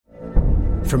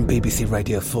From BBC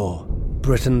Radio 4,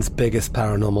 Britain's biggest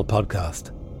paranormal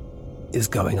podcast is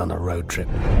going on a road trip.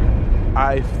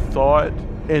 I thought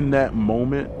in that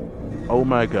moment, oh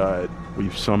my God,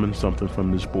 we've summoned something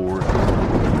from this board.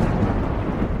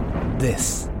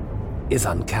 This is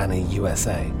Uncanny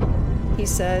USA. He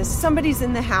says, somebody's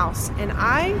in the house, and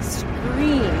I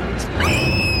screamed.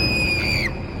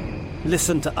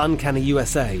 Listen to Uncanny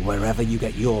USA wherever you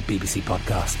get your BBC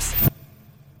podcasts,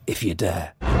 if you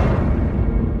dare.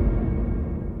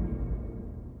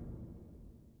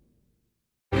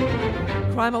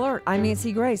 Crime Alert, I'm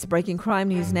Nancy Grace. Breaking crime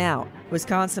news now.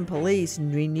 Wisconsin police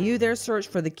renew their search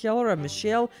for the killer of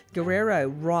Michelle Guerrero,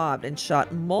 robbed and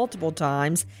shot multiple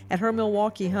times at her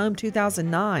Milwaukee home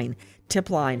 2009.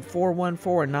 Tip line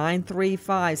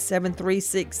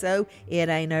 414-935-7360. It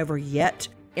ain't over yet.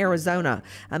 Arizona,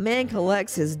 a man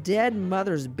collects his dead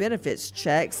mother's benefits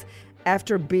checks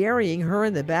after burying her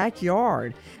in the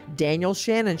backyard. Daniel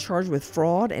Shannon charged with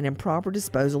fraud and improper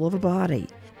disposal of a body.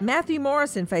 Matthew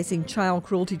Morrison facing child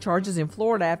cruelty charges in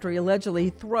Florida after he allegedly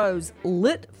throws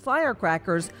lit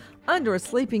firecrackers under a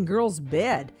sleeping girl's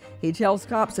bed. He tells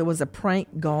cops it was a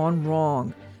prank gone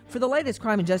wrong. For the latest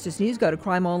crime and justice news, go to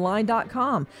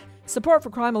crimeonline.com. Support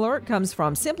for Crime Alert comes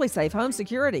from Simply Safe Home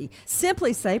Security.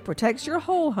 Simply Safe protects your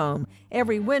whole home.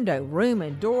 Every window, room,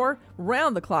 and door.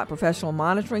 Round-the-clock professional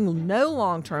monitoring. No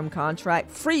long-term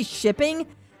contract. Free shipping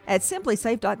at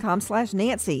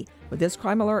simplysafe.com/Nancy. With this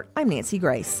Crime Alert, I'm Nancy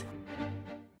Grace.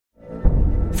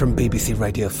 From BBC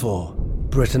Radio 4,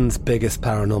 Britain's biggest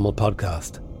paranormal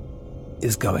podcast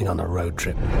is going on a road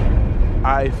trip.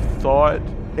 I thought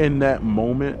in that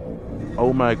moment,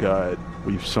 oh my God,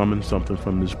 we've summoned something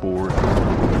from this board.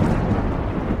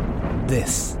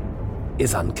 This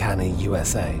is Uncanny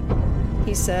USA.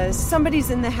 He says, somebody's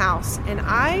in the house, and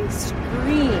I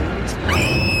screamed.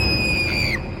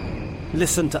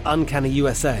 Listen to Uncanny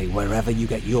USA wherever you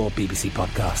get your BBC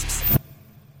podcasts,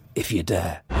 if you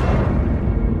dare.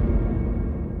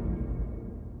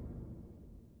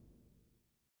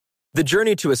 The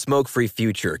journey to a smoke-free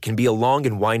future can be a long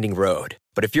and winding road.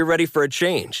 But if you're ready for a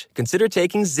change, consider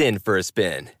taking Zyn for a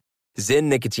spin. Zyn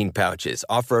nicotine pouches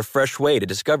offer a fresh way to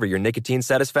discover your nicotine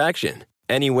satisfaction.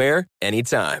 Anywhere,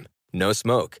 anytime. No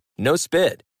smoke, no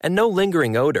spit, and no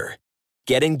lingering odor.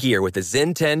 Get in gear with the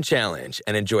Zyn 10 Challenge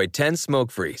and enjoy 10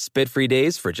 smoke-free, spit-free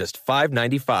days for just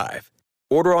 $5.95.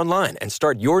 Order online and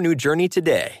start your new journey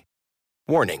today.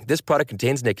 Warning, this product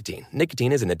contains nicotine.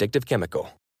 Nicotine is an addictive chemical.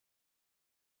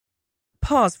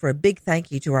 Pause for a big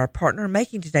thank you to our partner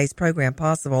making today's program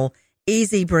possible,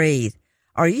 Easy Breathe.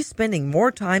 Are you spending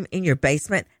more time in your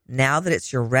basement now that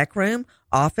it's your rec room,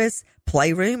 office,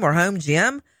 playroom, or home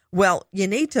gym? Well, you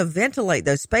need to ventilate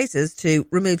those spaces to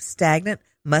remove stagnant,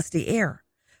 musty air.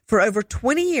 For over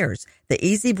 20 years, the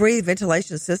Easy Breathe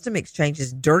ventilation system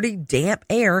exchanges dirty, damp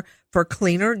air for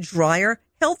cleaner, drier,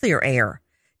 healthier air.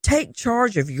 Take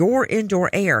charge of your indoor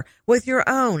air with your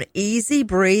own Easy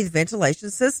Breathe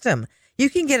ventilation system. You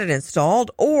can get it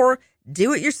installed or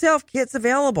do-it-yourself kits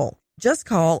available. Just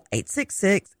call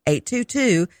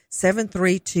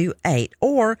 866-822-7328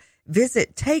 or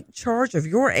visit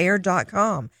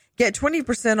takechargeofyourair.com. Get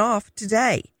 20% off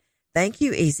today. Thank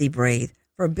you, Easy Breathe,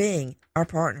 for being our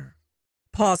partner.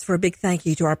 Pause for a big thank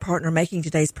you to our partner making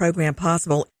today's program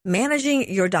possible.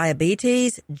 Managing your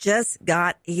diabetes just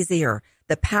got easier.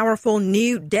 The powerful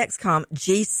new Dexcom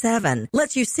G7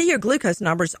 lets you see your glucose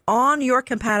numbers on your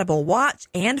compatible watch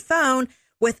and phone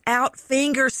without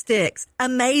finger sticks.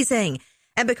 Amazing.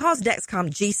 And because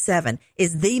Dexcom G7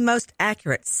 is the most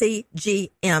accurate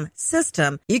CGM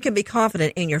system, you can be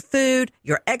confident in your food,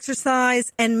 your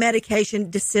exercise, and medication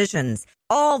decisions.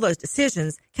 All those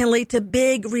decisions can lead to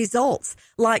big results,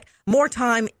 like more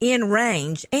time in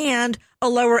range and a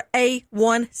lower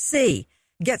A1C.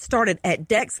 Get started at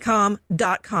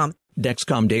Dexcom.com.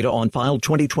 Dexcom data on file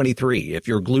 2023. If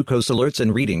your glucose alerts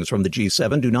and readings from the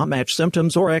G7 do not match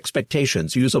symptoms or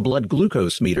expectations, use a blood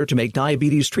glucose meter to make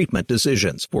diabetes treatment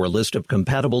decisions. For a list of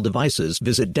compatible devices,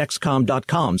 visit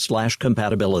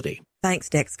Dexcom.com/compatibility. Thanks,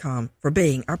 Dexcom, for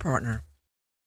being our partner.